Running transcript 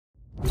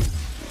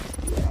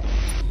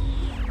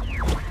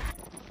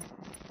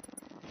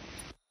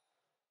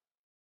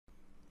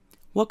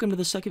Welcome to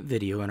the second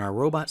video in our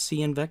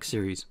RobotC and VEX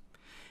series.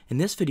 In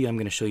this video I'm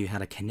going to show you how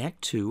to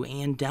connect to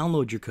and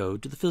download your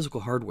code to the physical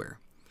hardware.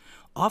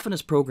 Often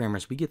as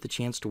programmers we get the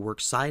chance to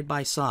work side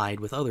by side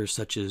with others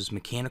such as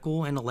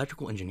mechanical and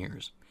electrical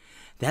engineers.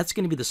 That's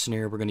going to be the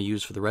scenario we're going to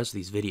use for the rest of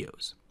these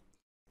videos.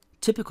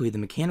 Typically the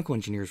mechanical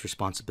engineer's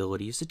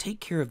responsibility is to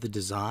take care of the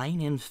design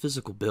and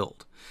physical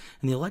build,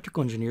 and the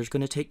electrical engineer is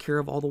going to take care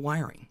of all the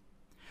wiring.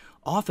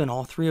 Often,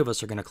 all three of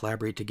us are going to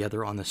collaborate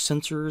together on the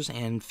sensors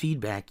and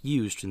feedback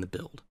used in the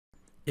build.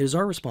 It is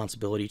our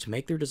responsibility to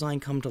make their design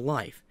come to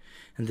life,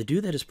 and to do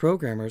that as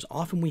programmers,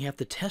 often we have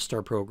to test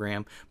our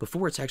program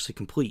before it's actually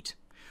complete.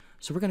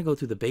 So we're going to go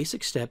through the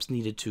basic steps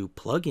needed to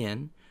plug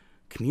in,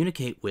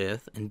 communicate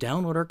with, and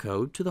download our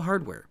code to the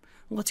hardware.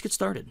 Let's get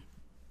started.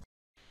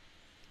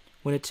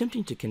 When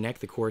attempting to connect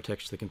the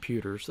Cortex to the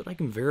computer so that I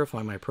can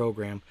verify my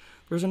program,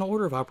 there's an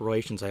order of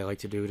operations I like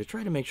to do to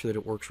try to make sure that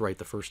it works right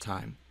the first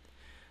time.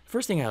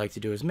 First thing I like to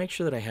do is make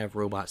sure that I have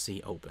RobotC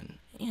open,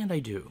 and I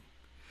do.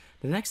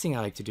 The next thing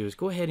I like to do is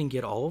go ahead and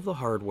get all of the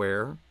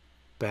hardware,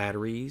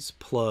 batteries,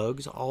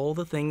 plugs, all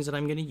the things that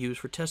I'm going to use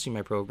for testing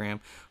my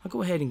program. I'll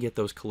go ahead and get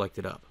those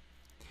collected up.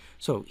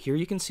 So here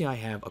you can see I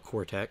have a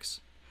Cortex,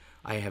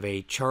 I have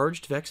a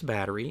charged VEX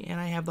battery, and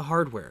I have the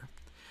hardware.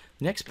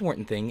 The next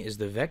important thing is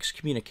the VEX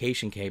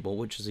communication cable,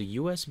 which is a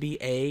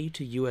USB-A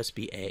to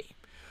USB-A.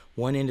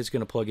 One end is going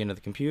to plug into the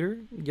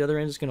computer, the other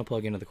end is going to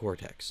plug into the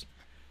Cortex.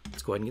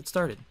 Let's go ahead and get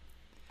started.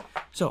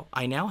 So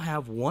I now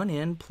have one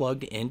end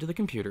plugged into the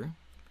computer,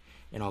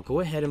 and I'll go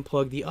ahead and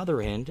plug the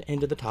other end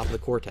into the top of the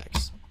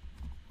Cortex.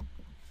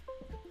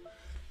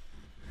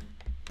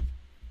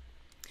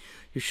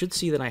 You should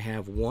see that I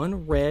have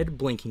one red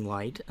blinking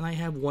light and I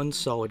have one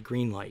solid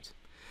green light.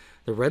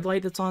 The red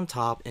light that's on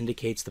top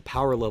indicates the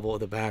power level of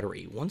the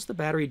battery. Once the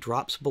battery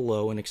drops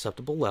below an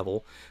acceptable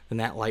level, then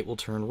that light will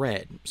turn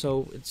red.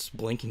 So it's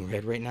blinking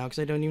red right now because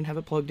I don't even have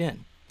it plugged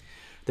in.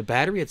 The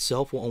battery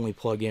itself will only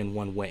plug in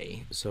one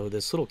way, so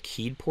this little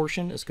keyed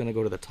portion is going to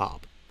go to the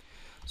top.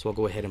 So I'll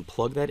go ahead and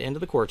plug that into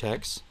the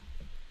Cortex,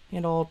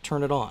 and I'll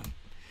turn it on.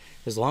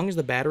 As long as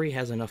the battery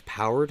has enough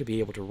power to be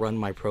able to run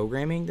my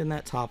programming, then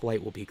that top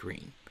light will be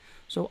green.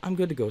 So I'm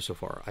good to go so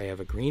far. I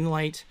have a green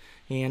light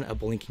and a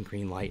blinking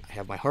green light. I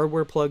have my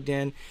hardware plugged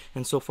in,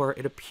 and so far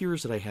it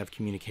appears that I have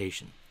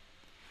communication.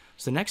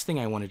 So the next thing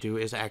I want to do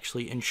is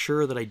actually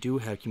ensure that I do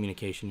have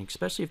communication,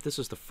 especially if this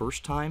is the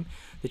first time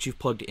that you've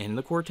plugged in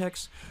the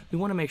Cortex. We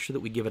want to make sure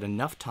that we give it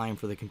enough time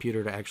for the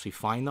computer to actually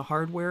find the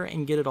hardware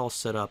and get it all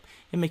set up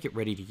and make it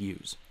ready to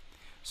use.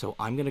 So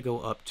I'm going to go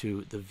up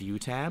to the View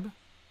tab.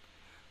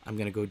 I'm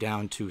going to go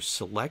down to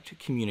Select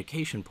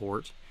Communication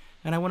Port,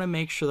 and I want to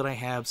make sure that I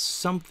have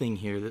something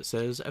here that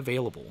says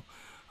Available.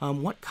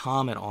 What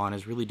comment on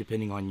is really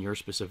depending on your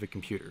specific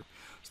computer.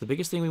 So the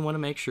biggest thing we want to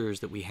make sure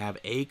is that we have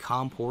a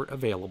COM port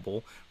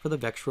available for the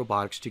VEX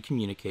Robotics to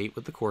communicate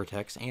with the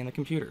Cortex and the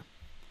computer.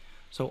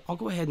 So I'll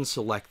go ahead and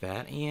select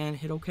that and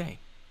hit OK.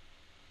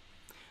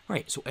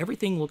 Alright, so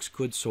everything looks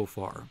good so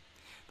far.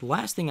 The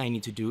last thing I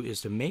need to do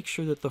is to make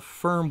sure that the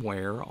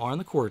firmware on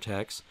the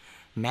Cortex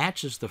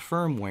matches the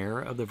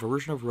firmware of the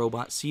version of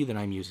RobotC that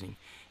I'm using.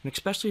 And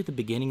especially at the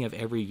beginning of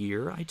every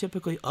year, I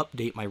typically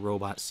update my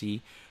RobotC,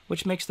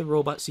 which makes the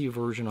RobotC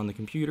version on the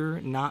computer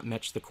not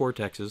match the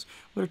Cortexes,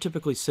 that are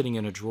typically sitting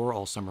in a drawer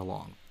all summer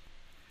long.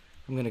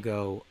 I'm going to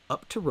go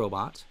up to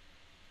Robot,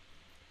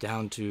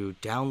 down to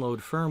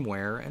Download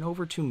Firmware, and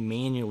over to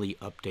Manually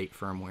Update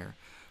Firmware.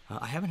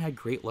 I haven't had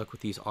great luck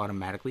with these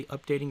automatically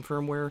updating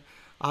firmware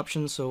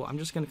options, so I'm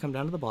just going to come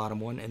down to the bottom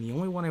one, and the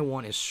only one I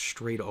want is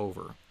Straight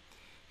Over.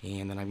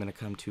 And then I'm going to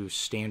come to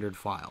Standard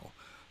File.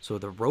 So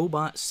the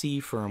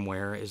RobotC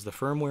firmware is the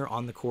firmware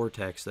on the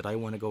Cortex that I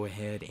want to go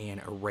ahead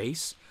and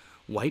erase,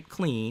 wipe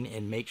clean,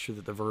 and make sure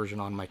that the version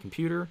on my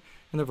computer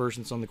and the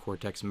versions on the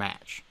Cortex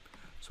match.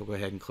 So go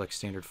ahead and click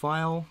Standard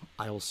File.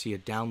 I will see a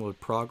download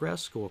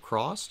progress go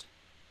across.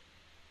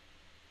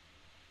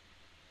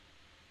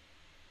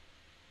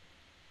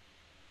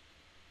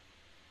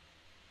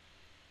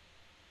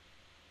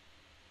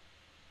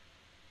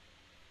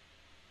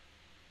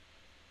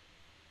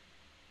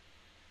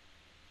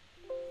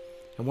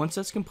 And once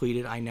that's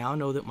completed, I now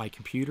know that my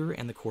computer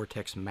and the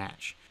Cortex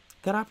match.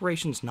 That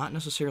operation is not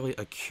necessarily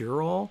a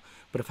cure-all,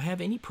 but if I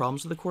have any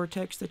problems with the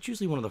Cortex, that's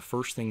usually one of the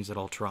first things that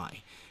I'll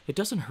try. It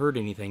doesn't hurt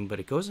anything, but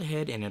it goes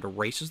ahead and it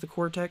erases the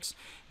Cortex,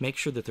 makes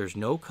sure that there's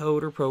no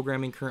code or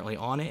programming currently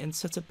on it, and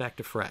sets it back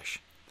to fresh.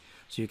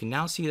 So you can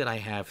now see that I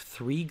have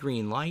 3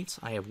 green lights.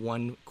 I have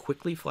one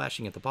quickly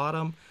flashing at the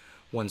bottom,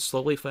 one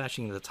slowly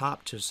flashing at the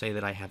top to say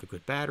that I have a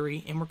good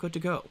battery, and we're good to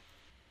go.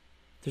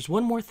 There's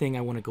one more thing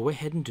I want to go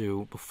ahead and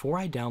do before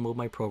I download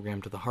my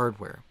program to the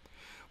hardware.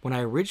 When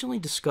I originally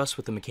discussed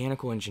with the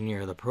mechanical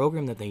engineer the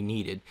program that they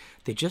needed,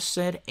 they just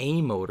said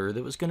a motor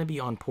that was going to be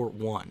on port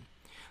 1.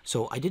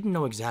 So I didn't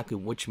know exactly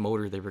which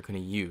motor they were going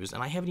to use,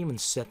 and I haven't even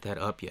set that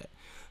up yet.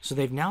 So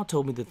they've now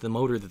told me that the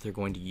motor that they're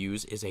going to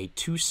use is a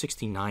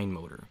 269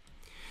 motor.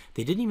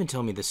 They didn't even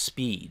tell me the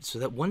speed, so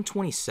that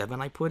 127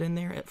 I put in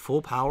there at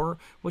full power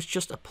was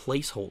just a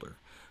placeholder.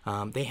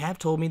 They have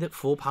told me that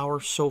full power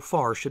so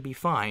far should be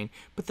fine,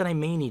 but that I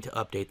may need to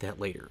update that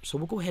later. So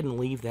we'll go ahead and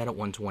leave that at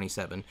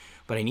 127,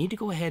 but I need to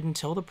go ahead and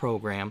tell the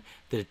program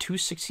that a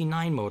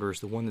 269 motor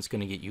is the one that's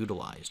going to get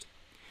utilized.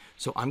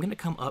 So I'm going to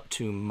come up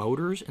to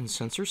Motors and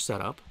Sensor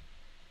Setup.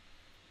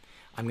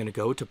 I'm going to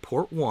go to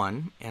port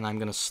 1, and I'm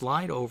going to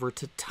slide over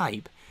to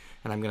Type,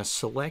 and I'm going to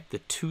select the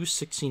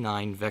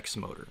 269 VEX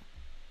motor.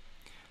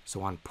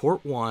 So on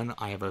port 1,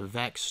 I have a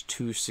VEX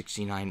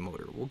 269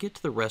 motor. We'll get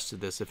to the rest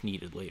of this if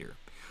needed later.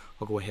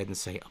 I'll go ahead and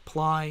say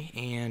Apply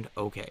and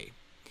OK.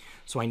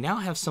 So I now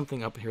have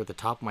something up here at the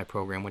top of my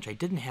program which I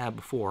didn't have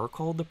before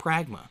called the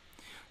Pragma.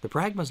 The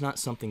Pragma is not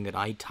something that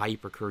I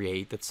type or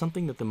create. That's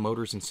something that the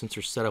Motors and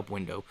Sensor Setup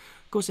window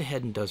goes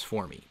ahead and does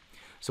for me.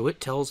 So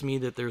it tells me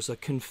that there's a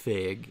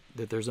config,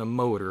 that there's a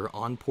motor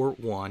on port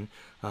 1,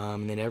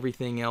 and then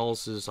everything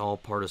else is all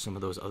part of some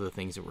of those other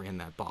things that were in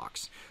that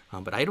box.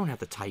 But I don't have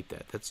to type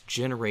that. That's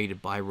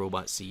generated by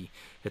RobotC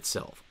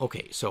itself.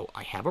 Okay, so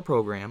I have a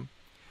program.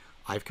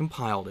 I've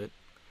compiled it.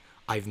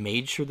 I've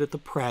made sure that the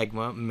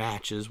Pragma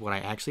matches what I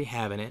actually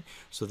have in it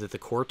so that the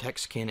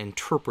Cortex can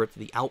interpret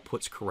the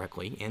outputs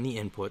correctly and the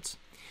inputs.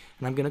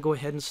 And I'm going to go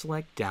ahead and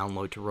select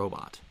Download to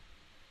Robot.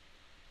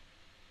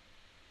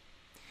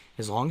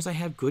 As long as I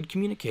have good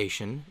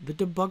communication, the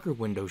debugger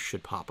window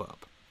should pop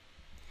up.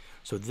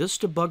 So this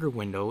debugger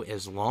window,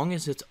 as long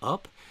as it's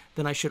up,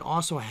 then I should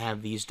also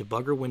have these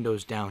debugger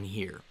windows down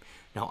here.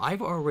 Now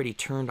I've already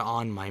turned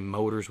on my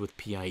motors with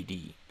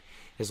PID.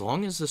 As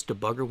long as this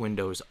debugger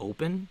window is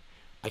open,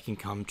 I can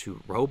come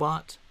to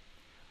Robot,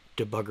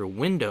 Debugger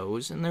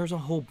Windows, and there's a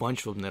whole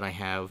bunch of them that I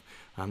have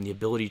the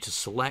ability to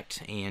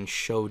select and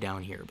show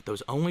down here. But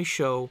those only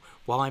show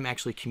while I'm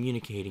actually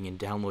communicating and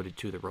downloaded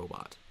to the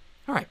robot.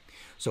 Alright,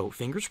 so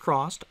fingers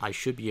crossed, I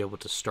should be able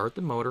to start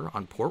the motor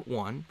on port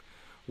 1,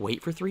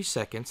 wait for 3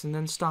 seconds, and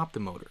then stop the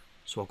motor.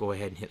 So I'll go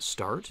ahead and hit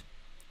Start,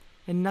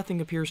 and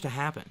nothing appears to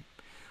happen.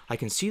 I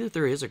can see that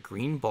there is a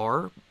green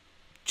bar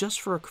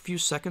just for a few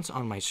seconds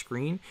on my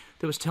screen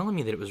that was telling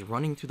me that it was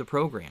running through the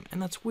program,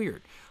 and that's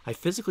weird. I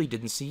physically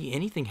didn't see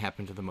anything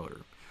happen to the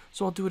motor.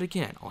 So I'll do it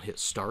again. I'll hit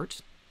Start.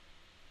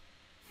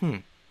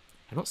 I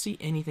don't see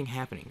anything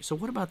happening. So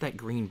what about that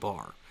green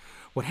bar?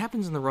 What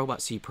happens in the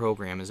RobotC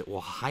program is it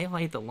will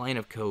highlight the line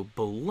of code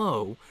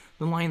below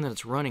the line that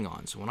it's running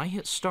on. So when I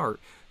hit Start,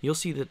 you'll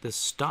see that this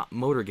stop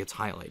motor gets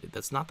highlighted.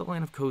 That's not the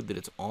line of code that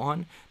it's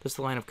on. That's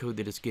the line of code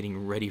that it's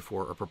getting ready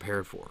for or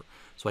prepared for.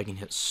 So I can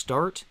hit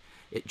Start.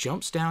 It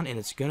jumps down and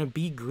it's going to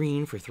be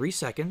green for 3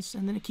 seconds,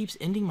 and then it keeps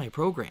ending my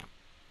program.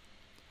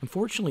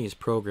 Unfortunately, as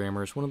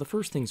programmers, one of the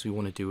first things we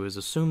want to do is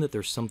assume that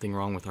there's something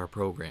wrong with our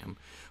program.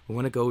 We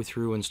want to go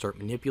through and start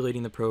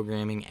manipulating the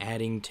programming,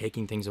 adding,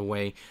 taking things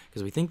away,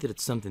 because we think that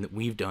it's something that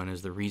we've done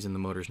is the reason the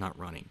motor's not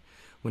running.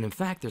 When in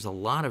fact, there's a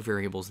lot of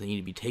variables that need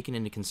to be taken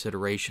into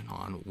consideration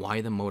on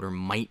why the motor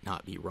might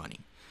not be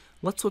running.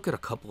 Let's look at a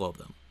couple of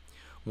them.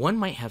 One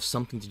might have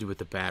something to do with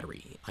the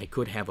battery. I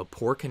could have a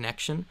poor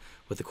connection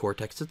with the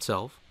Cortex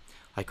itself.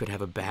 I could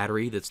have a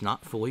battery that's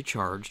not fully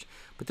charged,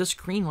 but this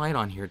green light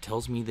on here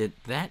tells me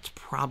that that's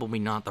probably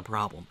not the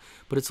problem,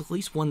 but it's at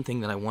least one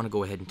thing that I want to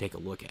go ahead and take a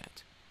look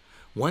at.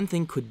 One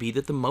thing could be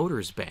that the motor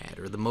is bad,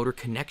 or the motor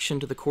connection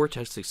to the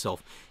Cortex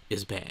itself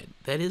is bad.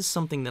 That is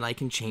something that I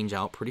can change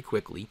out pretty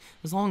quickly,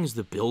 as long as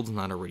the build's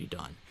not already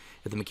done.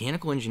 If the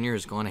mechanical engineer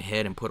has gone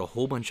ahead and put a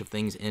whole bunch of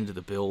things into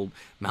the build,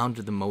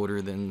 mounted the motor,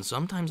 then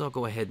sometimes I'll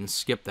go ahead and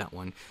skip that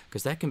one,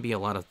 because that can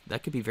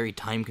be very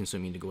time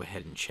consuming to go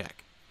ahead and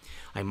check.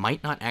 I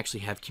might not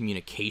actually have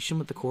communication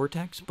with the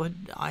Cortex, but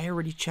I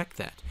already checked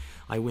that.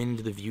 I went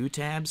into the View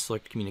tab,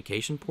 select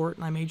Communication Port,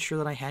 and I made sure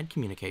that I had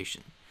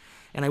communication.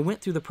 And I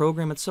went through the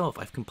program itself.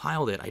 I've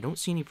compiled it. I don't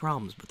see any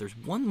problems, but there's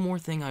one more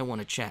thing I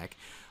want to check.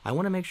 I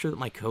want to make sure that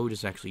my code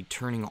is actually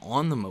turning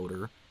on the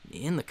motor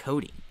in the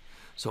coding.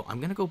 So I'm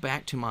going to go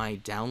back to my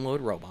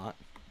Download Robot.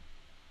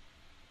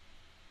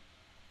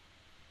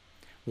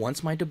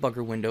 Once my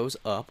debugger window's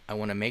up, I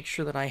want to make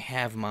sure that I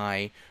have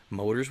my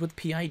Motors with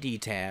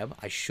PID tab.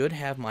 I should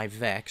have my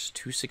VEX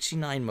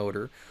 269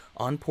 motor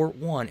on port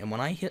 1, and when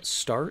I hit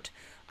Start,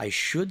 I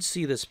should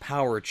see this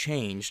power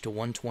change to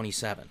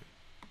 127.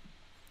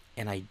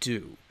 And I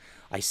do.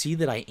 I see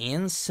that I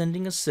am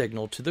sending a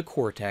signal to the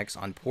Cortex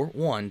on port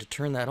 1 to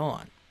turn that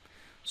on.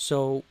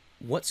 So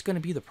what's going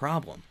to be the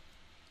problem?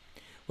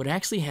 What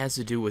actually has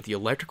to do with the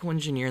electrical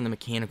engineer and the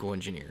mechanical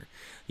engineer.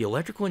 The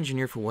electrical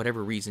engineer, for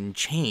whatever reason,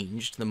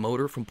 changed the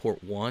motor from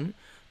port 1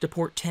 to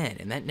port 10,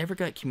 and that never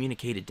got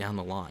communicated down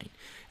the line.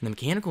 And the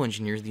mechanical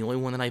engineer is the only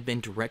one that I've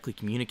been directly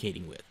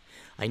communicating with.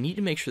 I need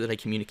to make sure that I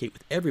communicate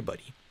with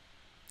everybody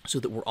so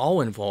that we're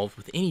all involved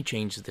with any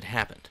changes that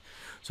happened.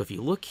 So if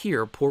you look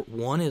here, port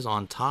 1 is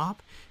on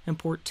top and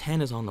port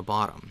 10 is on the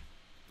bottom.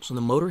 So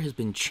the motor has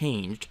been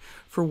changed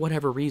for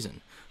whatever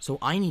reason. So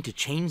I need to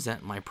change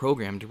that in my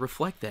program to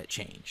reflect that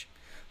change.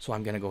 So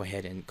I'm going to go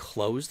ahead and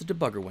close the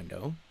debugger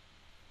window.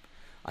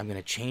 I'm going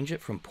to change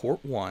it from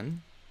port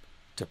 1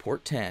 to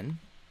port 10.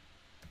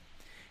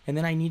 And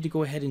then I need to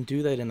go ahead and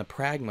do that in the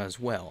Pragma as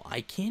well.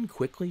 I can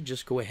quickly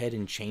just go ahead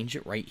and change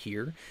it right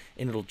here,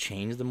 and it'll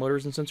change the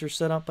motors and sensors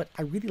setup, but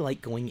I really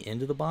like going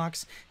into the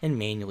box and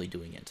manually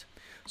doing it.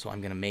 So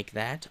I'm going to make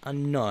that a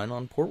none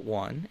on port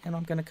 1, and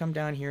I'm going to come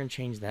down here and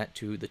change that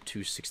to the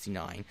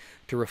 269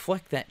 to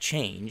reflect that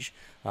change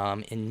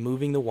in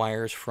moving the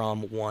wires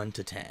from 1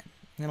 to 10.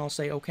 And I'll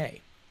say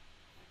OK.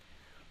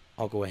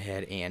 I'll go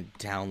ahead and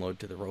download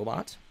to the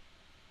robot.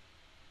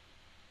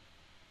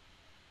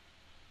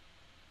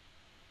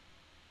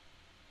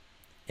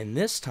 And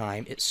this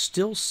time, it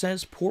still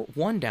says port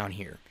 1 down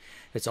here.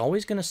 It's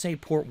always going to say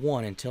port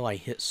 1 until I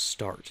hit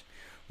start.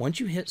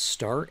 Once you hit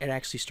start, it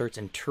actually starts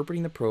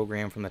interpreting the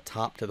program from the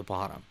top to the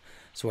bottom.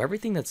 So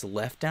everything that's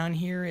left down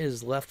here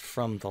is left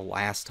from the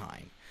last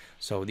time.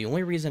 So the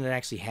only reason it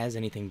actually has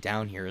anything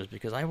down here is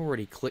because I've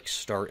already clicked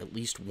start at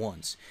least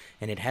once,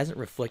 and it hasn't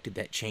reflected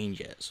that change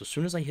yet. So as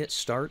soon as I hit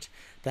start,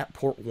 that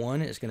port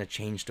 1 is going to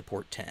change to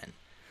port 10.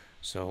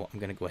 So I'm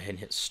going to go ahead and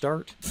hit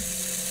start.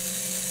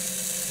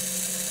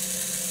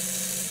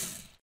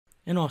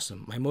 And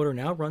awesome, my motor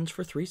now runs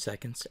for 3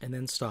 seconds and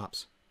then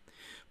stops.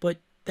 But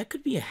that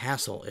could be a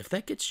hassle. If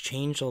that gets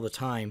changed all the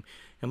time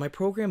and my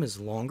program is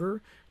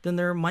longer, then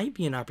there might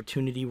be an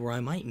opportunity where I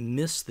might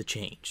miss the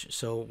change.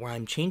 So where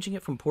I'm changing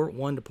it from port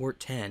 1 to port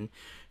 10,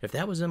 if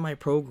that was in my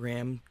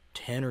program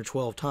 10 or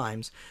 12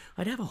 times,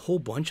 I'd have a whole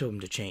bunch of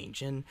them to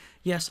change. And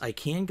yes, I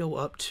can go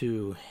up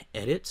to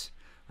edit.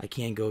 I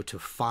can go to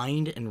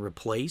find and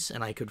replace,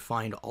 and I could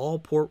find all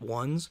port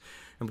 1s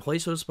and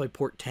replace those by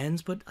port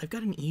 10s, but I've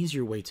got an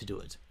easier way to do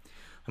it.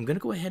 I'm going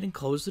to go ahead and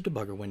close the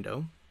debugger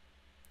window.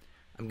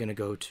 I'm going to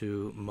go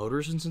to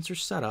Motors and Sensor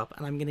Setup,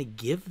 and I'm going to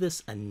give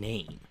this a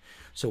name.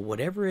 So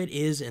whatever it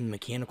is in the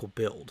mechanical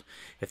build,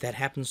 if that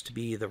happens to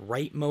be the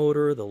right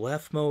motor, the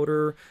left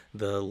motor,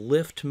 the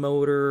lift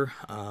motor,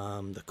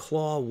 the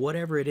claw,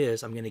 whatever it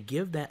is, I'm going to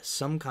give that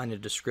some kind of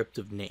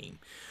descriptive name.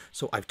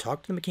 So I've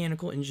talked to the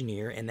mechanical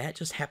engineer, and that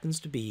just happens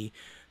to be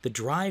the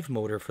drive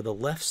motor for the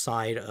left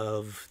side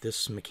of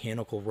this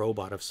mechanical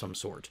robot of some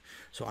sort.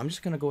 So I'm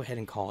just going to go ahead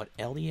and call it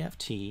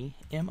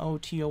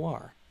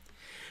LEFT-MOTOR.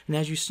 And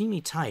as you see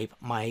me type,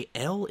 my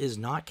L is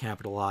not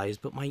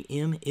capitalized, but my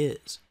M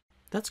is.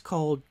 That's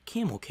called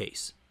camel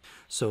case.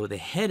 So the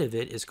head of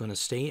it is going to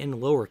stay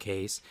in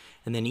lowercase,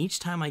 and then each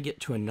time I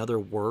get to another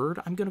word,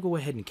 I'm going to go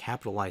ahead and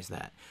capitalize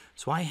that.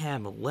 So I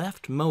have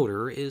left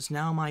motor is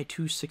now my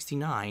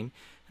 269,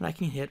 and I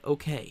can hit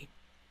OK.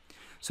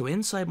 So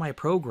inside my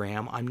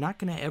program, I'm not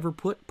going to ever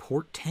put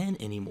port 10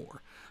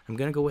 anymore. I'm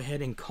going to go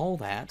ahead and call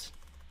that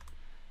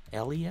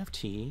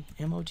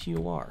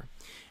LEFT-MOTOR.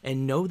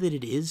 And know that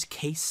it is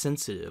case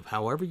sensitive.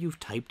 However you've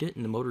typed it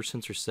in the motor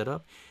sensor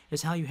setup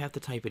is how you have to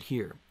type it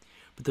here.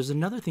 But there's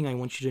another thing I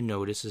want you to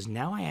notice is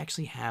now I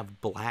actually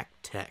have black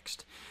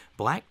text.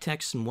 Black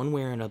text in one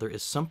way or another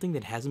is something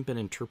that hasn't been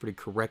interpreted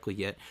correctly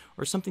yet,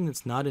 or something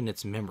that's not in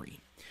its memory.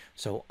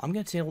 So I'm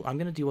going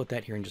to deal with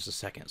that here in just a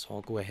second. So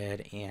I'll go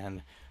ahead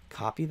and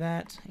copy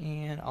that,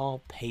 and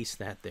I'll paste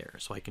that there.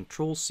 So I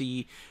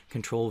Control-C,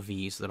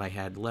 Control-V so that I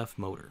had left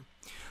motor.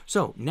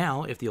 So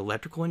now if the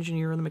electrical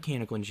engineer and the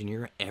mechanical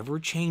engineer ever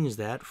change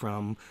that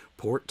from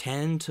port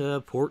 10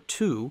 to port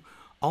 2,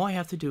 all I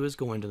have to do is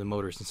go into the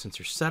motors and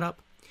sensor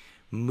setup,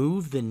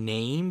 move the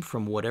name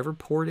from whatever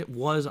port it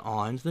was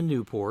on to the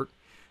new port,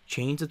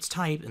 change its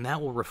type, and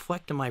that will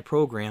reflect in my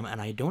program, and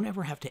I don't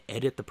ever have to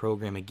edit the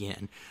program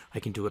again.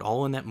 I can do it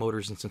all in that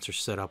motors and sensor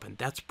setup, and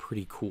that's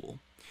pretty cool.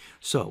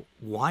 So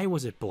why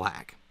was it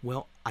black?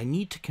 Well, I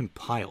need to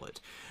compile it,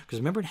 because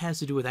remember it has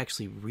to do with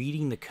actually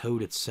reading the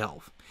code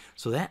itself.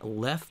 So that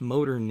left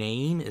motor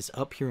name is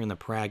up here in the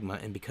Pragma,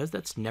 and because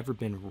that's never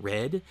been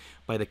read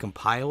by the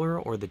compiler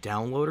or the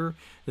downloader,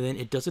 then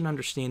it doesn't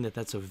understand that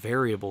that's a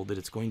variable that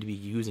it's going to be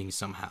using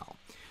somehow.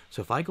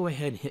 So if I go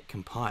ahead and hit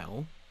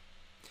compile,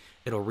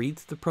 it'll read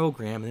through the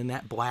program, and then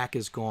that black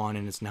is gone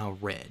and it's now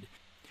red.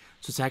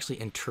 So it's actually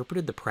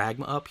interpreted the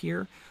Pragma up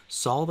here,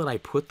 saw that I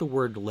put the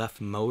word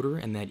left motor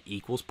and that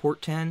equals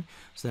port 10,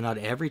 so then not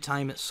every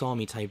time it saw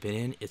me type it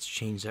in, it's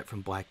changed that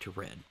from black to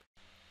red.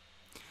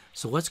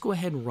 So let's go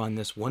ahead and run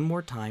this one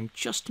more time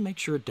just to make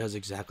sure it does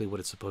exactly what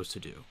it's supposed to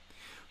do.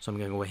 So I'm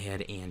going to go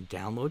ahead and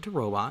download to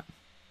Robot.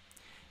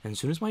 And as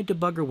soon as my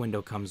debugger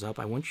window comes up,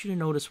 I want you to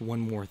notice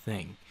one more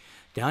thing.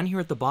 Down here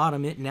at the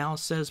bottom, it now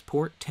says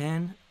port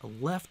 10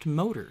 left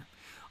motor.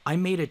 I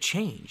made a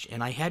change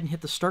and I hadn't hit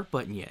the start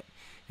button yet.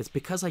 It's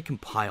because I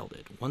compiled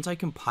it. Once I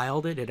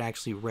compiled it, it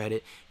actually read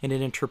it, and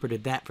it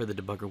interpreted that for the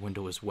debugger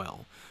window as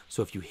well.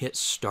 So if you hit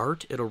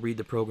start, it'll read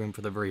the program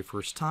for the very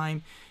first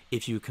time.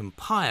 If you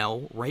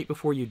compile right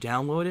before you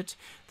download it,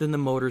 then the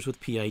motors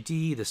with PID,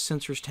 the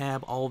sensors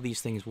tab, all of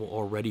these things will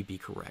already be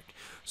correct.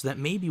 So that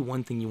may be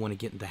one thing you want to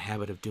get in the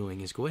habit of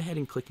doing is go ahead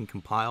and click and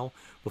compile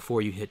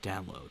before you hit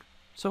download.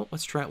 So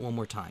let's try it one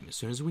more time. As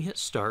soon as we hit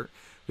start,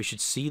 we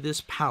should see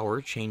this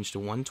power change to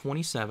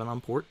 127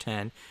 on port 10,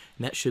 and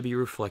that should be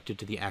reflected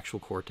to the actual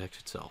Cortex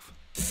itself.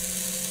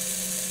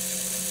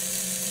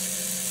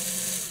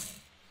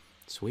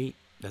 Sweet.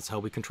 That's how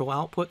we control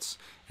outputs,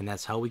 and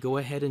that's how we go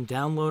ahead and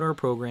download our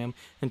program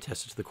and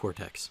test it to the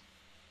Cortex.